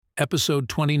Episode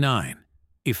 29,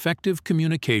 Effective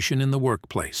Communication in the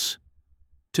Workplace.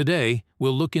 Today,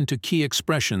 we'll look into key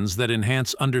expressions that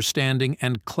enhance understanding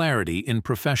and clarity in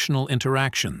professional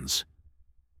interactions.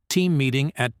 Team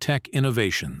meeting at Tech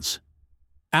Innovations.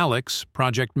 Alex,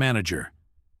 Project Manager.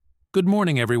 Good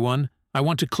morning, everyone. I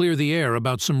want to clear the air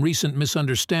about some recent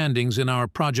misunderstandings in our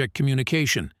project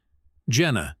communication.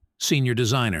 Jenna, Senior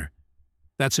Designer.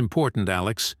 That's important,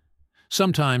 Alex.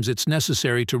 Sometimes it's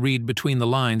necessary to read between the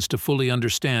lines to fully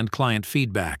understand client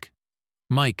feedback.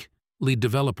 Mike, Lead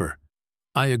Developer.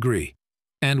 I agree.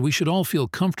 And we should all feel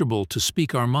comfortable to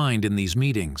speak our mind in these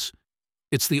meetings.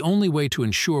 It's the only way to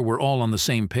ensure we're all on the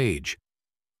same page.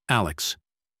 Alex.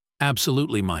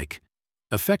 Absolutely, Mike.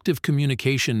 Effective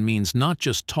communication means not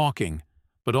just talking,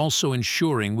 but also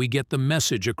ensuring we get the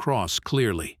message across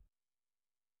clearly.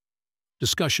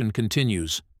 Discussion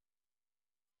continues.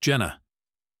 Jenna.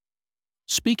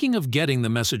 Speaking of getting the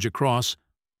message across,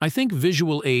 I think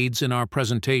visual aids in our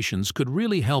presentations could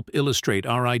really help illustrate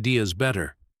our ideas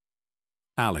better.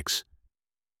 Alex.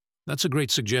 That's a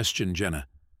great suggestion, Jenna.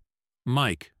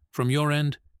 Mike, from your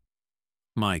end?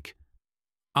 Mike.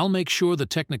 I'll make sure the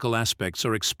technical aspects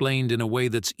are explained in a way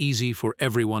that's easy for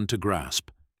everyone to grasp.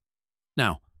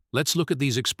 Now, let's look at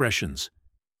these expressions.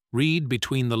 Read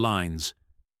between the lines.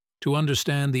 To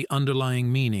understand the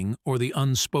underlying meaning or the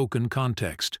unspoken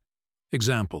context.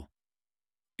 Example.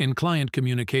 In client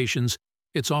communications,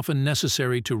 it's often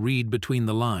necessary to read between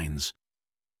the lines.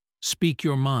 Speak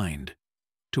your mind.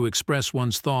 To express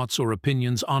one's thoughts or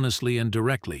opinions honestly and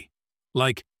directly.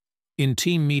 Like, in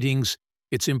team meetings,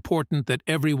 it's important that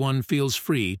everyone feels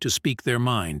free to speak their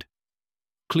mind.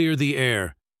 Clear the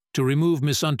air. To remove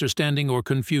misunderstanding or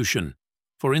confusion.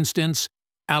 For instance,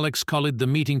 Alex called the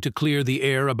meeting to clear the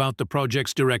air about the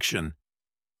project's direction.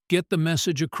 Get the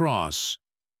message across.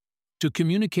 To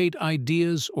communicate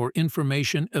ideas or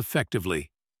information effectively.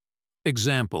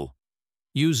 Example.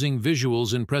 Using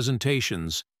visuals in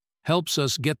presentations helps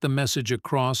us get the message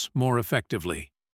across more effectively.